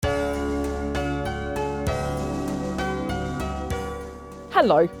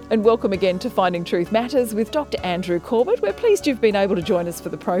Hello, and welcome again to Finding Truth Matters with Dr. Andrew Corbett. We're pleased you've been able to join us for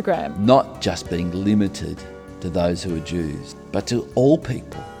the program. Not just being limited to those who are Jews, but to all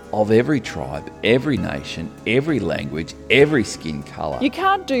people of every tribe, every nation, every language, every skin colour. You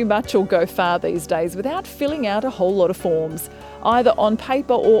can't do much or go far these days without filling out a whole lot of forms, either on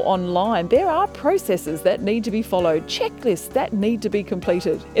paper or online. There are processes that need to be followed, checklists that need to be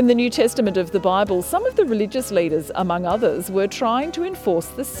completed. In the New Testament of the Bible, some of the religious leaders, among others, were trying to enforce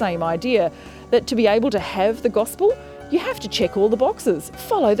the same idea, that to be able to have the gospel, you have to check all the boxes,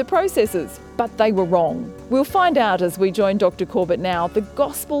 follow the processes. But they were wrong. We'll find out as we join Dr. Corbett now. The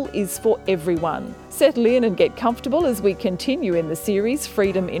gospel is for everyone. Settle in and get comfortable as we continue in the series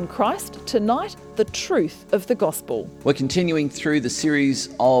Freedom in Christ. Tonight, the truth of the gospel. We're continuing through the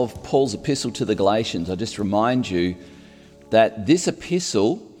series of Paul's epistle to the Galatians. I just remind you that this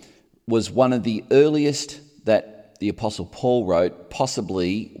epistle was one of the earliest that the Apostle Paul wrote,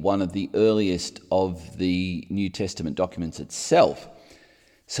 possibly one of the earliest of the New Testament documents itself.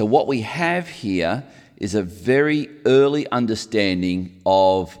 So what we have here is a very early understanding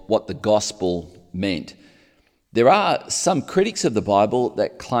of what the gospel meant. There are some critics of the Bible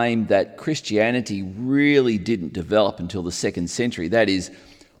that claim that Christianity really didn't develop until the 2nd century. That is,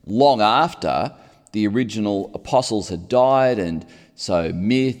 long after the original apostles had died, and so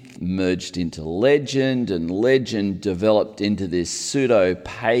myth merged into legend, and legend developed into this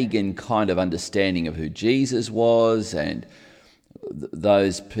pseudo-pagan kind of understanding of who Jesus was, and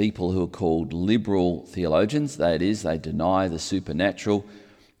those people who are called liberal theologians, that is, they deny the supernatural,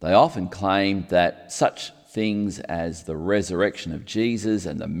 they often claim that such things as the resurrection of Jesus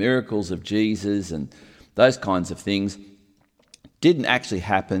and the miracles of Jesus and those kinds of things didn't actually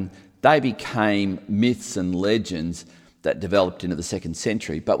happen. They became myths and legends that developed into the 2nd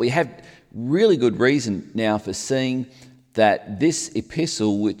century. But we have really good reason now for seeing that this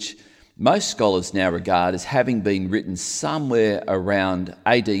epistle, which most scholars now regard as having been written somewhere around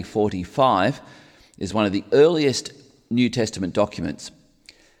AD 45, is one of the earliest New Testament documents.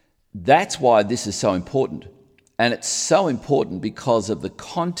 That's why this is so important. And it's so important because of the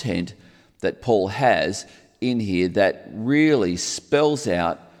content that Paul has in here that really spells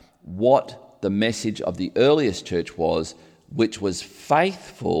out what the message of the earliest church was, which was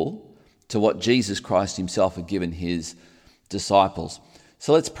faithful to what Jesus Christ himself had given his disciples.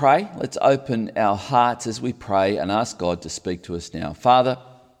 So let's pray. Let's open our hearts as we pray and ask God to speak to us now. Father,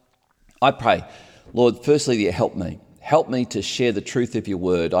 I pray, Lord, firstly, that you help me. Help me to share the truth of your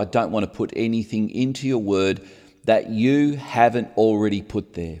word. I don't want to put anything into your word that you haven't already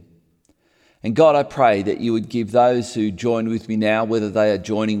put there. And God, I pray that you would give those who join with me now, whether they are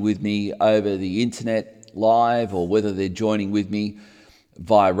joining with me over the internet live or whether they're joining with me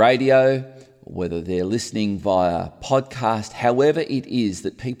via radio, or whether they're listening via podcast, however it is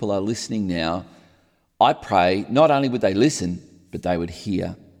that people are listening now, I pray not only would they listen, but they would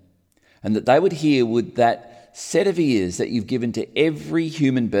hear. And that they would hear with that set of ears that you've given to every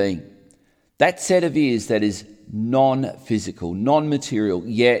human being. That set of ears that is non-physical, non-material,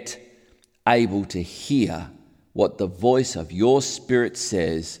 yet able to hear what the voice of your Spirit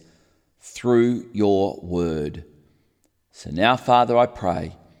says through your word. So now, Father, I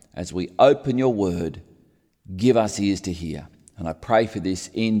pray, as we open your word, give us ears to hear. And I pray for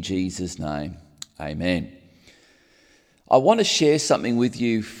this in Jesus' name. Amen. I want to share something with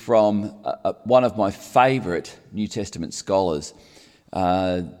you from one of my favourite New Testament scholars.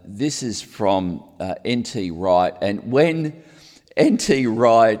 This is from N.T. Wright. And when N.T.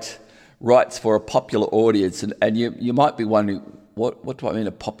 Wright writes for a popular audience, and you might be wondering, what do I mean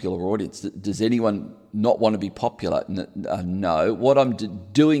a popular audience? Does anyone not want to be popular? No. What I'm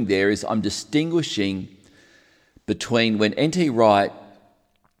doing there is I'm distinguishing between when N.T. Wright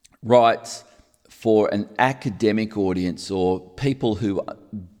writes for an academic audience or people who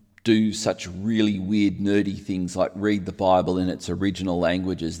do such really weird, nerdy things like read the Bible in its original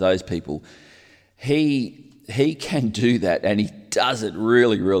languages, those people, he can do that, and he does it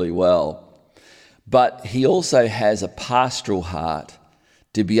really, really well. But he also has a pastoral heart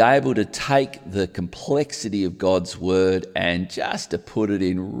to be able to take the complexity of God's word and just to put it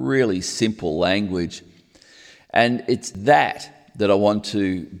in really simple language. And it's that I want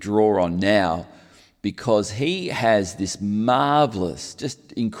to draw on now, because he has this marvelous,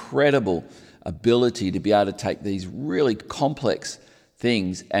 just incredible ability to be able to take these really complex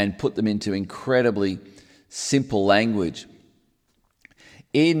things and put them into incredibly simple language.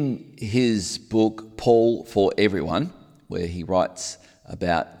 In his book, Paul for Everyone, where he writes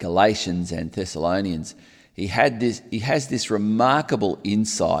about Galatians and Thessalonians, he has this remarkable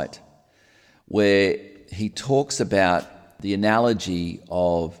insight where he talks about the analogy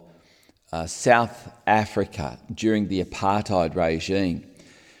of South Africa during the apartheid regime,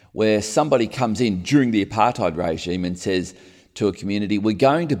 where somebody comes in during the apartheid regime and says to a community, we're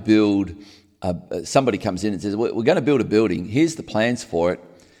going to build, somebody comes in and says, we're going to build a building, here's the plans for it.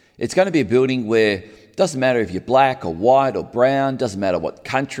 It's going to be a building where it doesn't matter if you're black or white or brown, doesn't matter what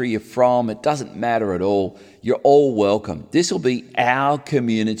country you're from, it doesn't matter at all. You're all welcome. This will be our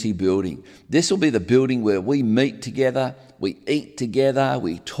community building. This will be the building where we meet together, we eat together,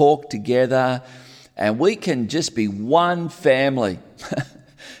 we talk together, and we can just be one family.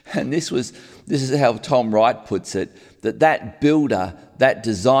 And this is how Tom Wright puts it, that builder, that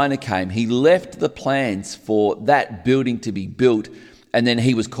designer came, he left the plans for that building to be built, and then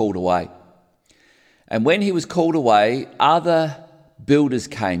he was called away. And when he was called away, other builders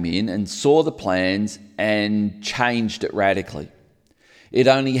came in and saw the plans and changed it radically. It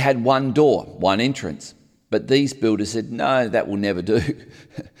only had one door, one entrance. But these builders said, no, that will never do.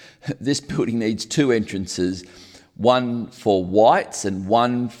 This building needs two entrances, one for whites and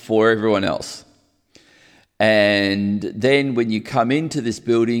one for everyone else. And then when you come into this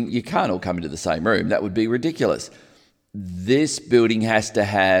building, you can't all come into the same room. That would be ridiculous. This building has to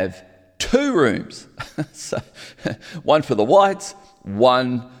have two rooms. So, one for the whites,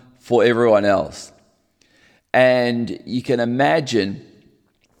 one for everyone else. And you can imagine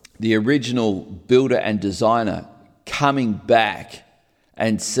the original builder and designer coming back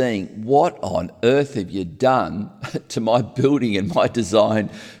and seeing, what on earth have you done to my building and my design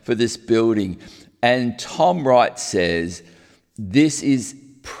for this building? And Tom Wright says this is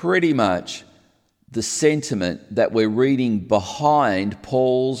pretty much the sentiment that we're reading behind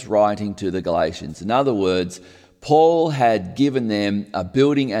Paul's writing to the Galatians. In other words, Paul had given them a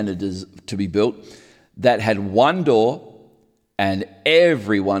building to be built that had one door, and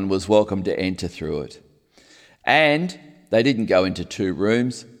everyone was welcome to enter through it. And they didn't go into two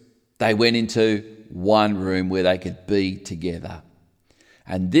rooms. They went into one room where they could be together.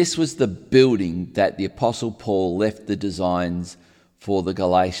 And this was the building that the Apostle Paul left the designs for the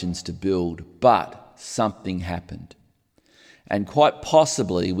Galatians to build. But something happened. And quite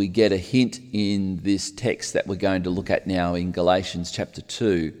possibly we get a hint in this text that we're going to look at now in Galatians chapter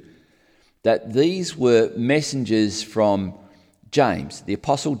 2, that these were messengers from James, the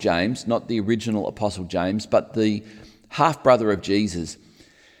Apostle James, not the original Apostle James, but the half-brother of Jesus,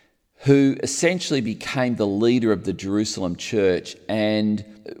 who essentially became the leader of the Jerusalem church, and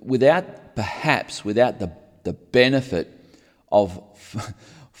without the benefit of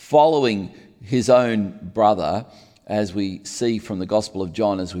following his own brother, as we see from the Gospel of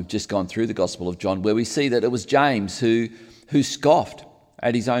John, as we've just gone through the Gospel of John, where we see that it was James who scoffed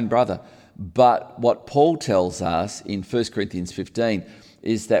at his own brother. But what Paul tells us in 1 Corinthians 15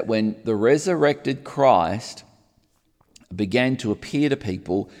 is that when the resurrected Christ began to appear to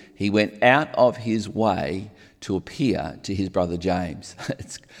people, he went out of his way to appear to his brother James.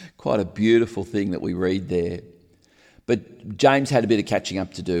 It's quite a beautiful thing that we read there. But James had a bit of catching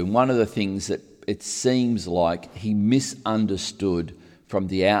up to do. And one of the things that it seems like he misunderstood from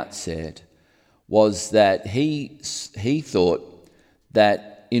the outset was that he thought that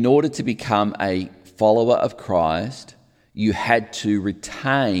in order to become a follower of Christ, you had to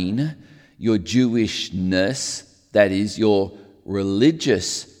retain your Jewishness, that is, your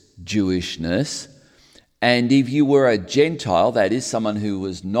religious Jewishness. And if you were a Gentile, that is, someone who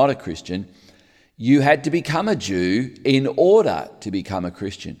was not a Christian, you had to become a Jew in order to become a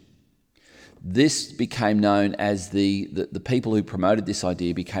Christian. This became known as the people who promoted this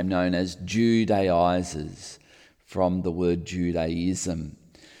idea became known as Judaizers, from the word Judaism.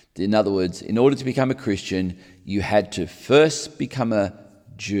 In other words, in order to become a Christian, you had to first become a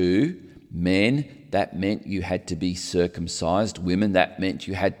Jew. Men, that meant you had to be circumcised. Women, that meant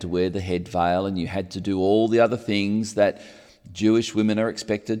you had to wear the head veil, and you had to do all the other things that Jewish women are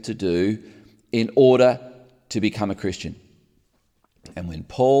expected to do in order to become a Christian. And when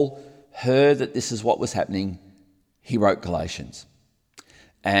Paul heard that this is what was happening, he wrote Galatians.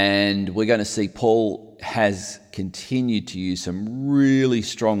 And we're going to see Paul has continued to use some really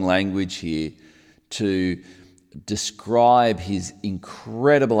strong language here to describe his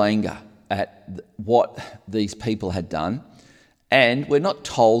incredible anger at what these people had done. And we're not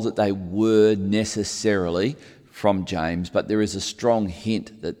told that they were necessarily from James, but there is a strong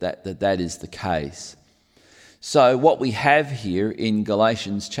hint that is the case. So what we have here in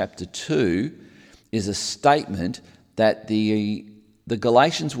Galatians chapter 2 is a statement that the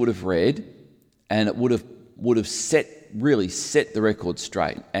Galatians would have read, and it would have set the record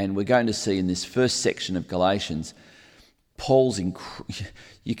straight. And we're going to see in this first section of Galatians,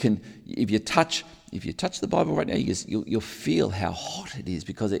 you can, if you touch the Bible right now, you'll feel how hot it is,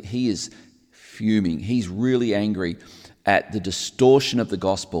 because he is fuming. He's really angry at the distortion of the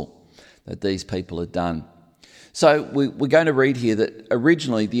gospel that these people had done. So we're going to read here that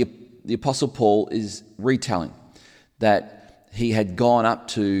originally the Apostle Paul is retelling that he had gone up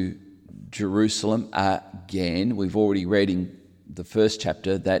to Jerusalem again. We've already read in the first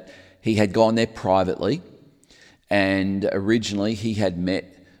chapter that he had gone there privately, and originally he had met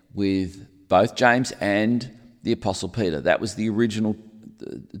with both James and the Apostle Peter. That was the original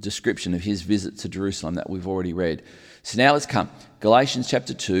description of his visit to Jerusalem that we've already read. So now let's come. Galatians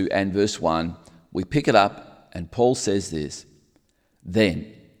chapter 2 and verse 1. We pick it up and Paul says this: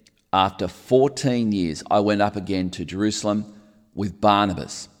 "Then, after 14 years, I went up again to Jerusalem with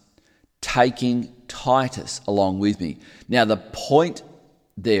Barnabas, taking Titus along with me." Now the point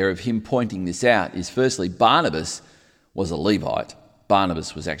there of him pointing this out is, firstly, Barnabas was a Levite.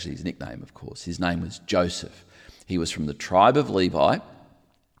 Barnabas was actually his nickname, of course. His name was Joseph. He was from the tribe of Levi,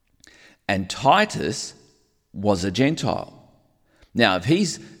 and Titus was a Gentile. Now, if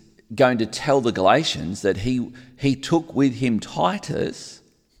he's going to tell the Galatians that he took with him Titus,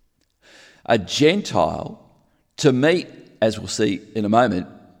 a Gentile, to meet, as we'll see in a moment,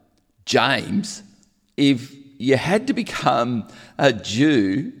 James, if you had to become a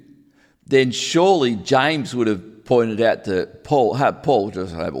Jew, then surely James would have pointed out to Paul, Paul,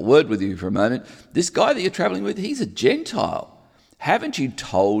 just have a word with you for a moment. This guy that you're traveling with, he's a Gentile. Haven't you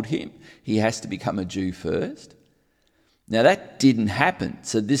told him he has to become a Jew first? Now that didn't happen.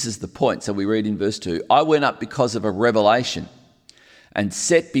 So this is the point. So we read in verse 2, "I went up because of a revelation and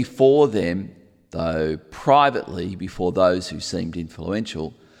set before them, though privately before those who seemed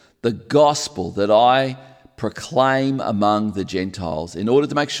influential, the gospel that I proclaim among the Gentiles, in order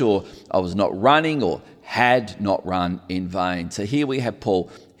to make sure I was not running or had not run in vain." So here we have Paul.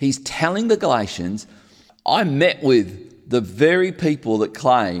 He's telling the Galatians, I met with the very people that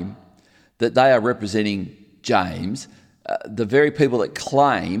claim that they are representing James, the very people that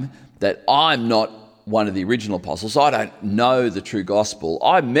claim that I'm not one of the original apostles, I don't know the true gospel.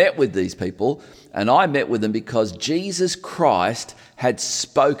 I met with these people, and I met with them because Jesus Christ had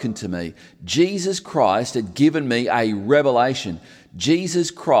spoken to me. Jesus Christ had given me a revelation.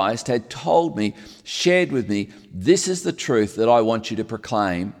 Jesus Christ had told me, shared with me, this is the truth that I want you to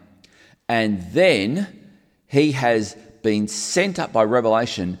proclaim. And then he has been sent up by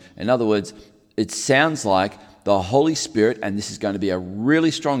revelation. In other words, it sounds like the Holy Spirit, and this is going to be a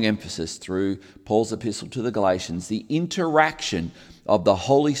really strong emphasis through Paul's epistle to the Galatians, the interaction of the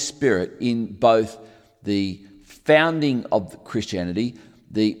Holy Spirit in both the founding of Christianity,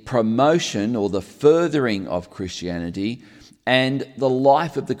 the promotion or the furthering of Christianity, and the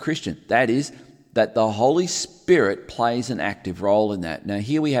life of the Christian. That is, that the Holy Spirit plays an active role in that. Now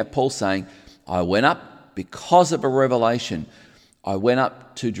here we have Paul saying, I went up because of a revelation. I went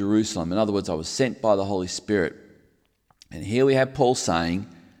up to Jerusalem. In other words, I was sent by the Holy Spirit. And here we have Paul saying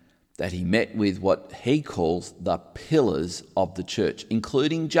that he met with what he calls the pillars of the church,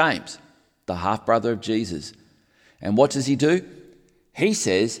 including James, the half-brother of Jesus. And what does he do? He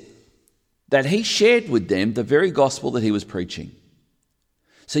says that he shared with them the very gospel that he was preaching.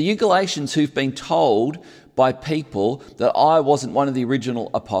 So you Galatians who've been told by people that I wasn't one of the original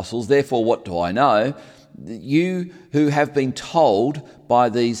apostles, therefore what do I know? You who have been told by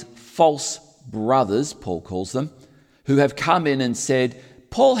these false brothers, Paul calls them, who have come in and said,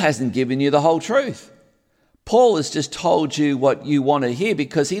 Paul hasn't given you the whole truth. Paul has just told you what you want to hear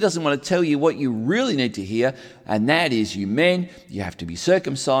because he doesn't want to tell you what you really need to hear, and that is, you men, you have to be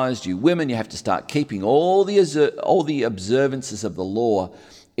circumcised, you women, you have to start keeping all the observances of the law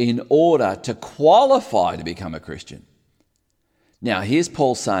in order to qualify to become a Christian. Now, here's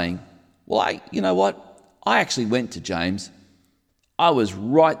Paul saying, well, you know what? I actually went to James. I was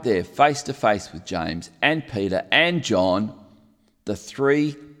right there face to face with James and Peter and John, the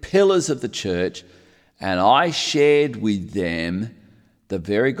three pillars of the church, and I shared with them the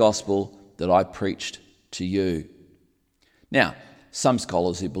very gospel that I preached to you. Now, some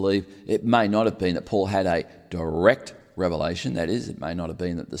scholars who believe it may not have been that Paul had a direct revelation, that is, it may not have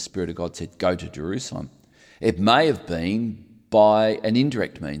been that the Spirit of God said, go to Jerusalem. It may have been by an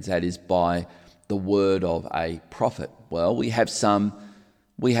indirect means, that is, by the word of a prophet. Well, we have some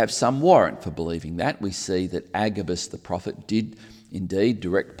warrant for believing that. We see that Agabus the prophet did indeed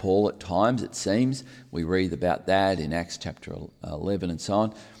direct Paul at times, it seems. We read about that in Acts chapter 11 and so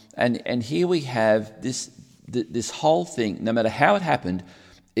on. And here we have this whole thing, no matter how it happened,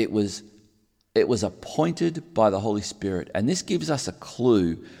 it was appointed by the Holy Spirit. And this gives us a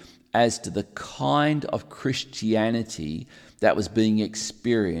clue as to the kind of Christianity that was being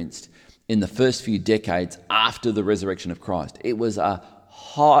experienced in the first few decades after the resurrection of Christ. It was a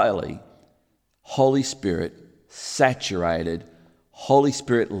highly Holy Spirit saturated, Holy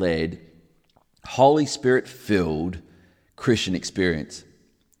Spirit led, Holy Spirit filled Christian experience.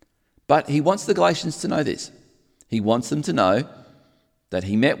 But he wants the Galatians to know this. He wants them to know that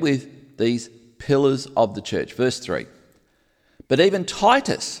he met with these pillars of the church. Verse 3. But even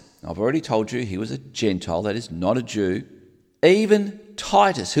Titus, I've already told you he was a Gentile, that is not a Jew. Even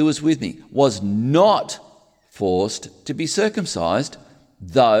Titus, who was with me, was not forced to be circumcised,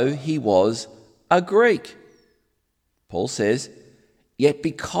 though he was a Greek. Paul says, yet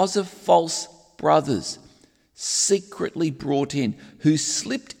because of false brothers, secretly brought in, who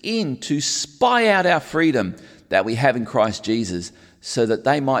slipped in to spy out our freedom that we have in Christ Jesus, so that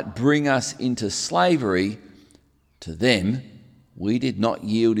they might bring us into slavery, to them we did not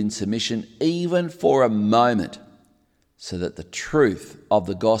yield in submission even for a moment, so that the truth of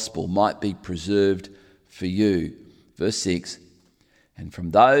the gospel might be preserved for you. Verse 6, and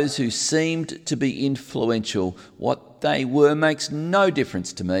from those who seemed to be influential, what they were makes no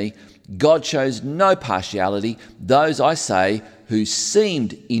difference to me. God shows no partiality. Those, I say, who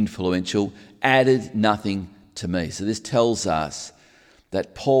seemed influential added nothing to me. So this tells us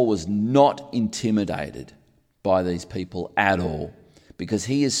that Paul was not intimidated by these people at all, because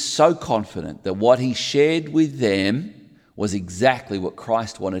he is so confident that what he shared with them was exactly what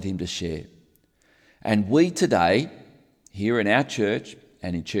Christ wanted him to share. And we today, here in our church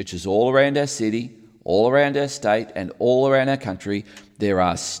and in churches all around our city, all around our state and all around our country, there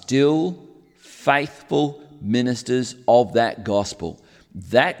are still faithful ministers of that gospel.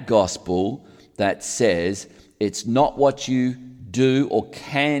 That gospel that says it's not what you do or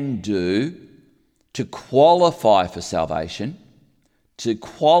can do to qualify for salvation, to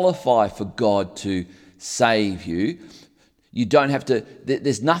qualify for God to save you. You don't have to,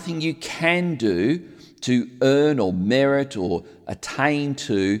 there's nothing you can do to earn or merit or attain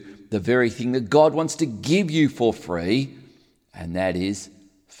to the very thing that God wants to give you for free, and that is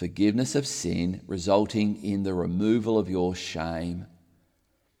forgiveness of sin, resulting in the removal of your shame,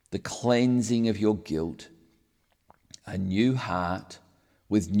 the cleansing of your guilt, a new heart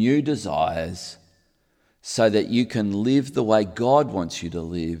with new desires, so that you can live the way God wants you to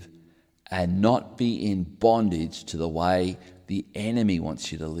live and not be in bondage to the way the enemy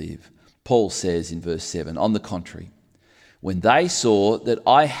wants you to live. Paul says in verse 7, on the contrary, when they saw that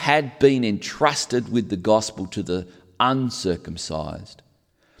I had been entrusted with the gospel to the uncircumcised,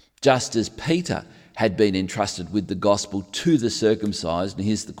 just as Peter had been entrusted with the gospel to the circumcised. And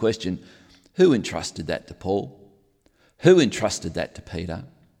here's the question, who entrusted that to Paul? Who entrusted that to Peter?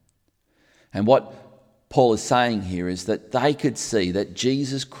 And what Paul is saying here is that they could see that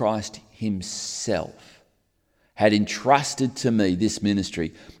Jesus Christ himself had entrusted to me this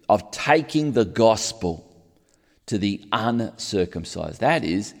ministry of taking the gospel to the uncircumcised, that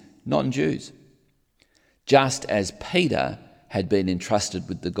is, non-Jews, just as Peter had been entrusted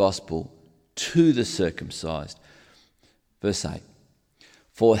with the gospel to the circumcised. Verse 8,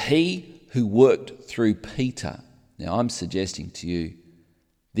 for he who worked through Peter, now I'm suggesting to you,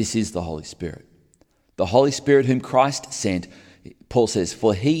 this is the Holy Spirit. The Holy Spirit whom Christ sent, Paul says,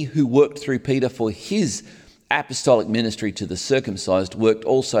 for he who worked through Peter for his apostolic ministry to the circumcised worked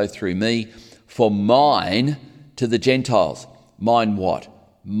also through me for mine to the Gentiles. Mine what?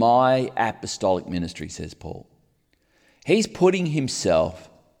 My apostolic ministry, says Paul. He's putting himself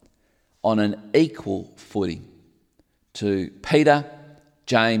on an equal footing to Peter,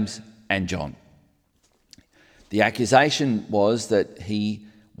 James, and John. The accusation was that he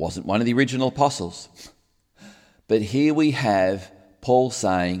wasn't one of the original apostles. But here we have Paul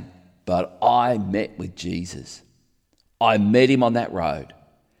saying, but I met with Jesus. I met him on that road.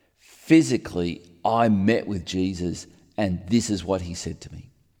 Physically, I met with Jesus, and this is what he said to me.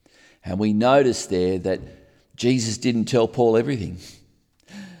 And we notice there that Jesus didn't tell Paul everything.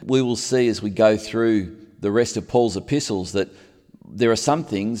 We will see as we go through the rest of Paul's epistles that there are some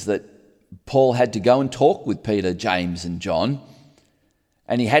things that Paul had to go and talk with Peter, James, and John,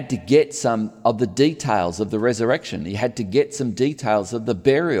 and he had to get some of the details of the resurrection. He had to get some details of the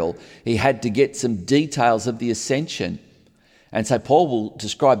burial. He had to get some details of the ascension. And so Paul will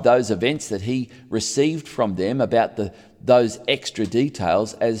describe those events that he received from them about those extra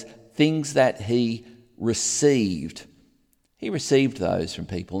details as things that he received. He received those from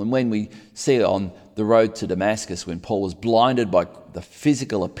people. And when we see it on the road to Damascus, when Paul was blinded by the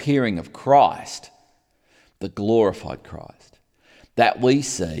physical appearing of Christ, the glorified Christ, that we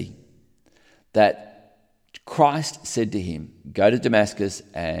see that Christ said to him, go to Damascus,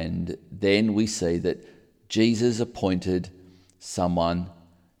 and then we see that Jesus appointed someone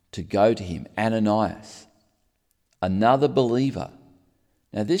to go to him, Ananias, another believer.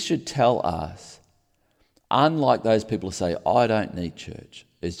 Now this should tell us, unlike those people who say, I don't need church,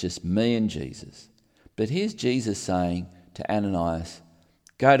 it's just me and Jesus. But here's Jesus saying to Ananias,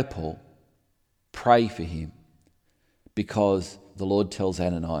 go to Paul, pray for him, because the Lord tells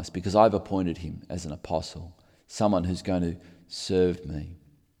Ananias, because I've appointed him as an apostle, someone who's going to serve me.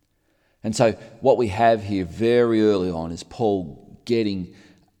 And so what we have here very early on is Paul getting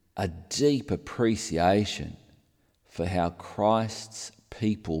a deep appreciation for how Christ's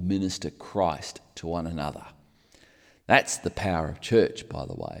people minister Christ to one another. That's the power of church, by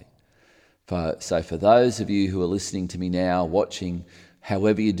the way. So for those of you who are listening to me now, watching,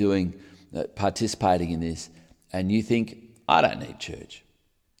 however you're doing, participating in this, and you think, I don't need church.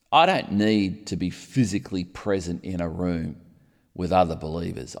 I don't need to be physically present in a room with other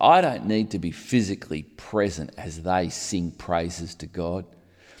believers. I don't need to be physically present as they sing praises to God.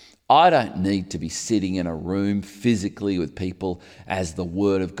 I don't need to be sitting in a room physically with people as the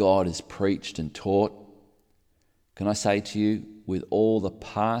word of God is preached and taught. Can I say to you, with all the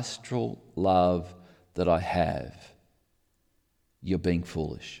pastoral love that I have, you're being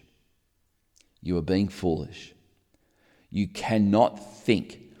foolish. You are being foolish. You cannot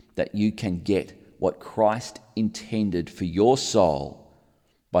think that you can get what Christ intended for your soul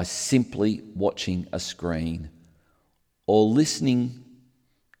by simply watching a screen or listening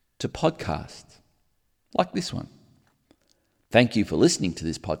to podcasts like this one. Thank you for listening to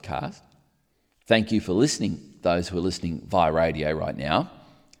this podcast. Thank you for listening, those who are listening via radio right now.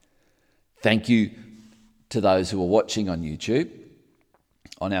 Thank you to those who are watching on YouTube,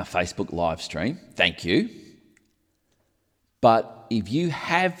 on our Facebook live stream. Thank you. But if you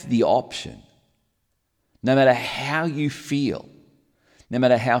have the option, no matter how you feel, no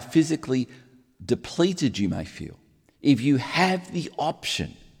matter how physically depleted you may feel, if you have the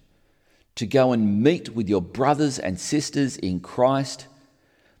option to go and meet with your brothers and sisters in Christ,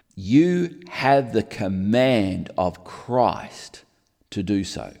 you have the command of Christ to do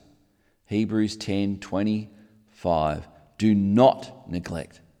so. Hebrews 10:25. Do not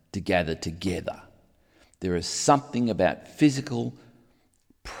neglect to gather together. There is something about physical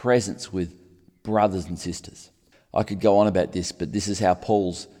presence with brothers and sisters. I could go on about this, but this is how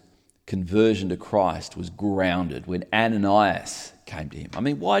Paul's conversion to Christ was grounded when Ananias came to him. I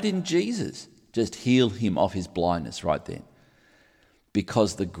mean, why didn't Jesus just heal him of his blindness right then?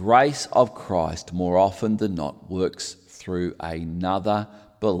 Because the grace of Christ more often than not works through another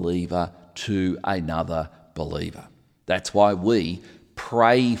believer to another believer. That's why we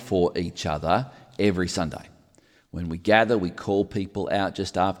pray for each other every Sunday. When we gather, we call people out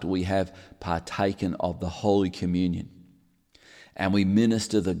just after we have partaken of the Holy Communion. And we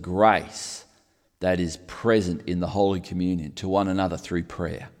minister the grace that is present in the Holy Communion to one another through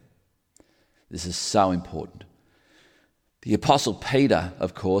prayer. This is so important. The Apostle Peter,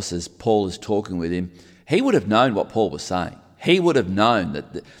 of course, as Paul is talking with him, he would have known what Paul was saying. He would have known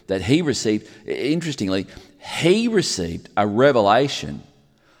that he received, interestingly, he received a revelation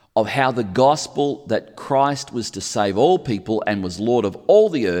of how the gospel that Christ was to save all people and was Lord of all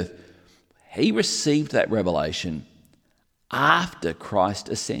the earth, he received that revelation after Christ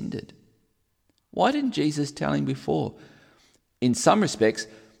ascended. Why didn't Jesus tell him before? In some respects,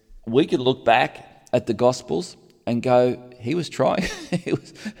 we could look back at the Gospels and go, he was trying.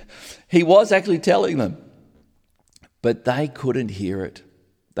 he was actually telling them. But they couldn't hear it.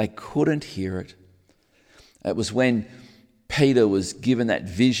 They couldn't hear it. It was when Peter was given that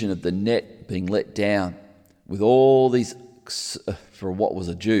vision of the net being let down with all these, for what was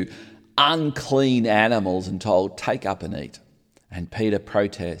a Jew, unclean animals and told, take up and eat. And Peter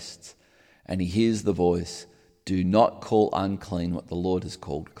protests and he hears the voice, do not call unclean what the Lord has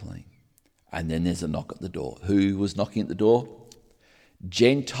called clean. And then there's a knock at the door. Who was knocking at the door?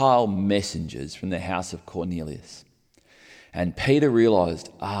 Gentile messengers from the house of Cornelius. And Peter realized,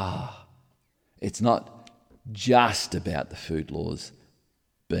 it's not just about the food laws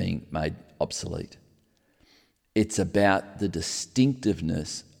being made obsolete. It's about the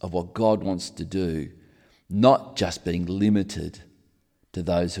distinctiveness of what God wants to do, not just being limited to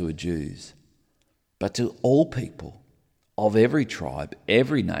those who are Jews, but to all people of every tribe,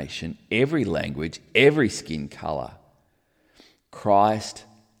 every nation, every language, every skin colour. Christ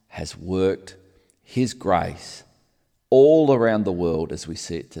has worked his grace all around the world as we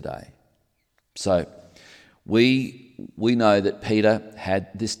see it today. So we know that Peter had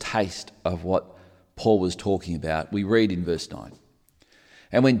this taste of what Paul was talking about. We read in verse 9.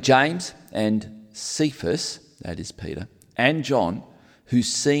 And when James and Cephas, that is Peter, and John, who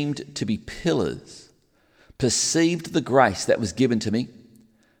seemed to be pillars, perceived the grace that was given to me,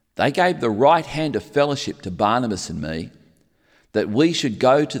 they gave the right hand of fellowship to Barnabas and me, that we should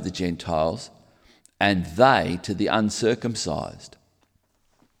go to the Gentiles and they to the uncircumcised.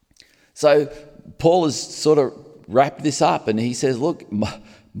 So Paul has sort of wrapped this up and he says, look,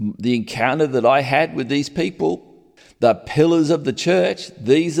 the encounter that I had with these people, the pillars of the church,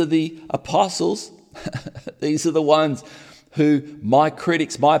 these are the apostles. These are the ones who my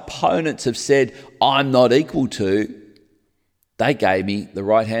critics, my opponents have said I'm not equal to. They gave me the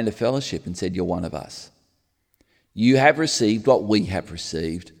right hand of fellowship and said, you're one of us. You have received what we have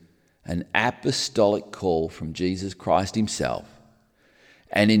received, an apostolic call from Jesus Christ himself.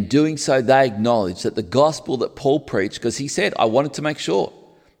 And in doing so, they acknowledge that the gospel that Paul preached, because he said, I wanted to make sure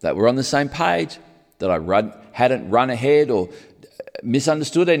that we're on the same page, that I hadn't run ahead or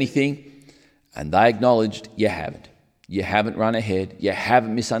misunderstood anything. And they acknowledged, you haven't. You haven't run ahead. You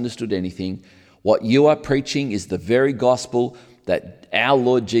haven't misunderstood anything. What you are preaching is the very gospel that our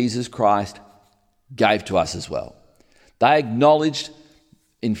Lord Jesus Christ gave to us as well. They acknowledged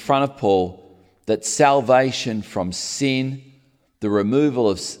in front of Paul that salvation from sin, the removal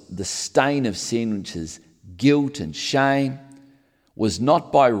of the stain of sin, which is guilt and shame, was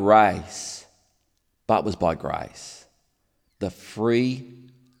not by race, but was by grace. The free,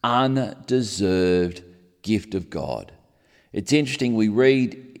 undeserved gift of God. It's interesting, we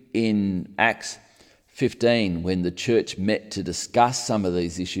read in Acts 15 when the church met to discuss some of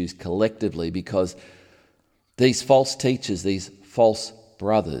these issues collectively, because these false teachers, these false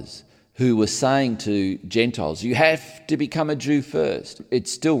brothers who were saying to Gentiles, you have to become a Jew first, it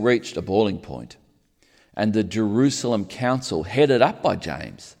still reached a boiling point. And the Jerusalem council, headed up by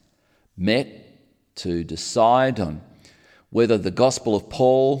James, met to decide on whether the gospel of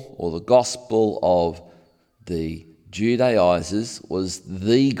Paul or the gospel of the Judaizers was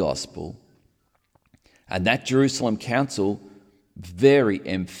the gospel. And that Jerusalem council very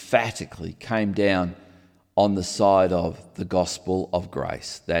emphatically came down on the side of the gospel of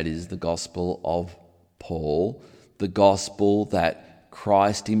grace. That is the gospel of Paul, the gospel that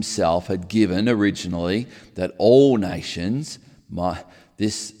Christ himself had given originally, that all nations,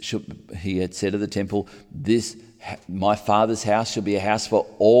 he had said at the temple, my Father's house shall be a house for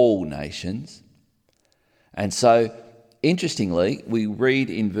all nations. And so, interestingly, we read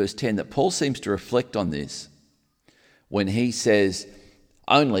in verse 10 that Paul seems to reflect on this when he says,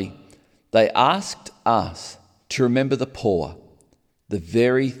 only they asked us to remember the poor, the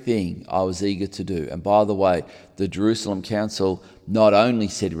very thing I was eager to do. And by the way, the Jerusalem council not only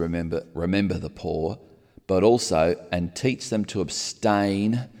said remember the poor, but also, and teach them to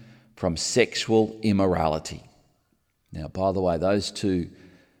abstain from sexual immorality. Now, by the way, those two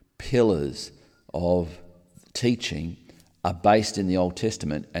pillars of teaching are based in the Old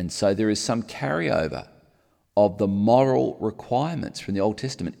Testament, and so there is some carryover of the moral requirements from the Old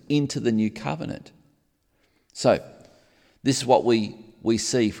Testament into the New Covenant. So, this is what we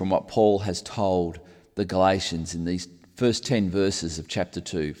see from what Paul has told the Galatians in these first 10 verses of chapter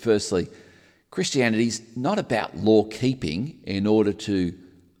 2. Firstly, Christianity is not about law keeping in order to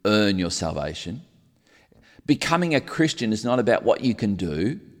earn your salvation. Becoming a Christian is not about what you can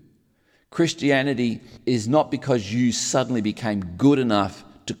do. Christianity is not because you suddenly became good enough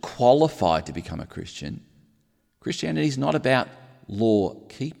to qualify to become a Christian. Christianity is not about law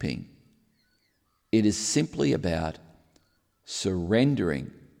keeping. It is simply about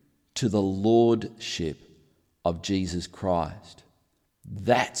surrendering to the lordship of Jesus Christ.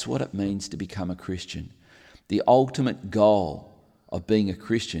 That's what it means to become a Christian. The ultimate goal of being a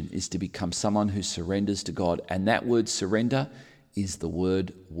Christian is to become someone who surrenders to God. And that word surrender is the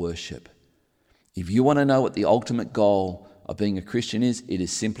word worship. If you want to know what the ultimate goal of being a Christian is, it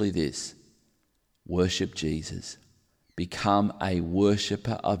is simply this: worship Jesus. Become a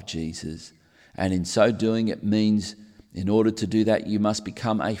worshipper of Jesus. And in so doing, it means in order to do that, you must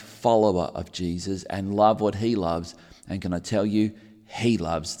become a follower of Jesus and love what he loves. And can I tell you, he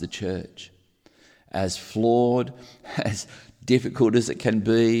loves the church. As flawed, as difficult as it can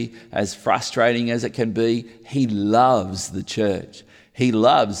be, as frustrating as it can be, he loves the church. He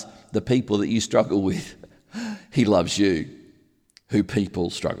loves the people that you struggle with. He loves you, who people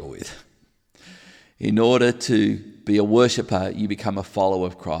struggle with. In order to be a worshipper, you become a follower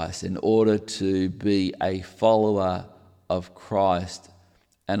of Christ. In order to be a follower of Christ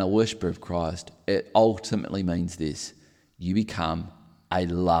and a worshipper of Christ, it ultimately means this: you become a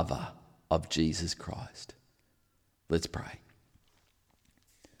lover of Jesus Christ. Let's pray.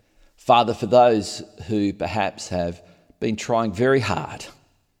 Father, for those who perhaps have been trying very hard,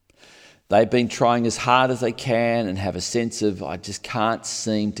 They've been trying as hard as they can and have a sense of, I just can't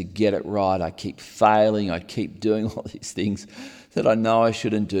seem to get it right. I keep failing. I keep doing all these things that I know I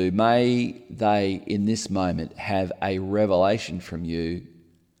shouldn't do. May they, in this moment, have a revelation from you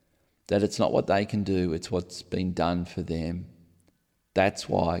that it's not what they can do, it's what's been done for them. That's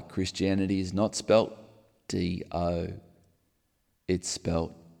why Christianity is not spelt D-O. It's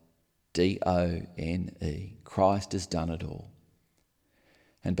spelt D-O-N-E. Christ has done it all.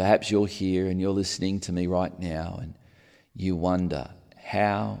 And perhaps you're here and you're listening to me right now and you wonder,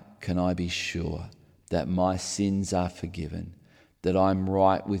 how can I be sure that my sins are forgiven, that I'm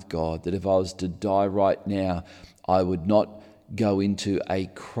right with God, that if I was to die right now, I would not go into a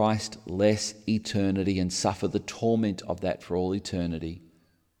Christ-less eternity and suffer the torment of that for all eternity,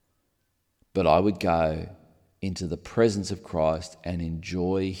 but I would go into the presence of Christ and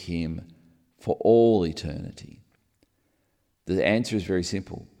enjoy him for all eternity. The answer is very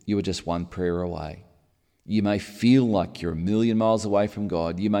simple. You are just one prayer away. You may feel like you're a million miles away from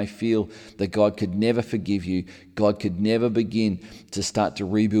God. You may feel that God could never forgive you. God could never begin to start to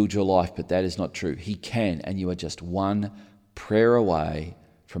rebuild your life, but that is not true. He can, and you are just one prayer away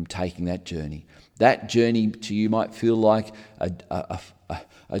from taking that journey. That journey to you might feel like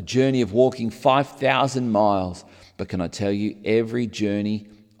a journey of walking 5,000 miles, but can I tell you, every journey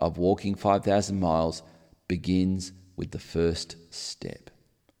of walking 5,000 miles begins with the first step.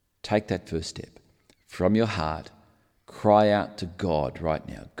 Take that first step. From your heart, cry out to God right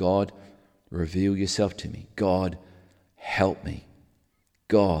now. God, reveal yourself to me. God, help me.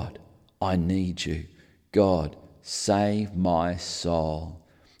 God, I need you. God, save my soul.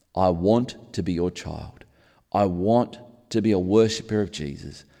 I want to be your child. I want to be a worshipper of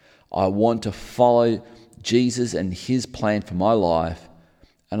Jesus. I want to follow Jesus and his plan for my life.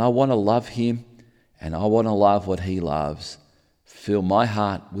 And I want to love him. And I want to love what he loves. Fill my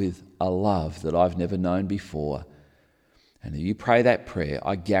heart with a love that I've never known before. And if you pray that prayer,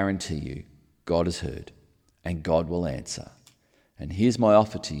 I guarantee you, God has heard and God will answer. And here's my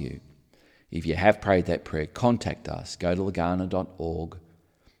offer to you. If you have prayed that prayer, contact us. Go to lagana.org.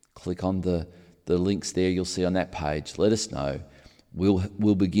 Click on the links there you'll see on that page. Let us know.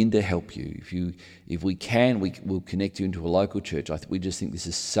 We'll begin to help you. If we can, we'll connect you into a local church. We just think this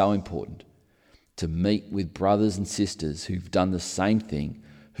is so important, to meet with brothers and sisters who've done the same thing,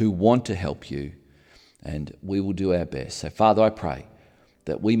 who want to help you, and we will do our best. So, Father, I pray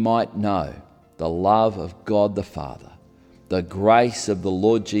that we might know the love of God the Father, the grace of the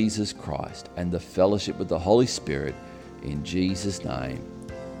Lord Jesus Christ, and the fellowship with the Holy Spirit. In Jesus' name,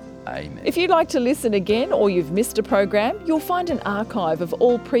 amen. If you'd like to listen again or you've missed a program, you'll find an archive of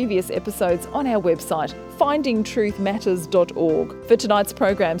all previous episodes on our website, findingtruthmatters.org. For tonight's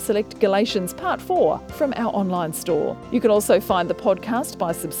program, select Galatians Part 4 from our online store. You can also find the podcast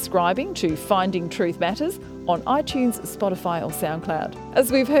by subscribing to Finding Truth Matters on iTunes, Spotify or SoundCloud.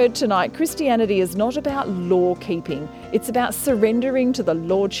 As we've heard tonight, Christianity is not about law keeping. It's about surrendering to the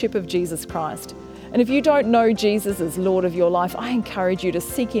Lordship of Jesus Christ. And if you don't know Jesus as Lord of your life, I encourage you to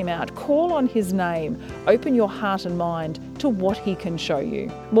seek him out, call on his name, open your heart and mind to what he can show you.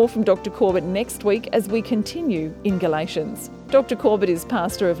 More from Dr. Corbett next week as we continue in Galatians. Dr. Corbett is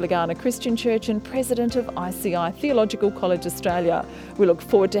pastor of Lagana Christian Church and president of ICI Theological College Australia. We look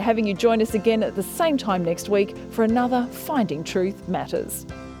forward to having you join us again at the same time next week for another Finding Truth Matters.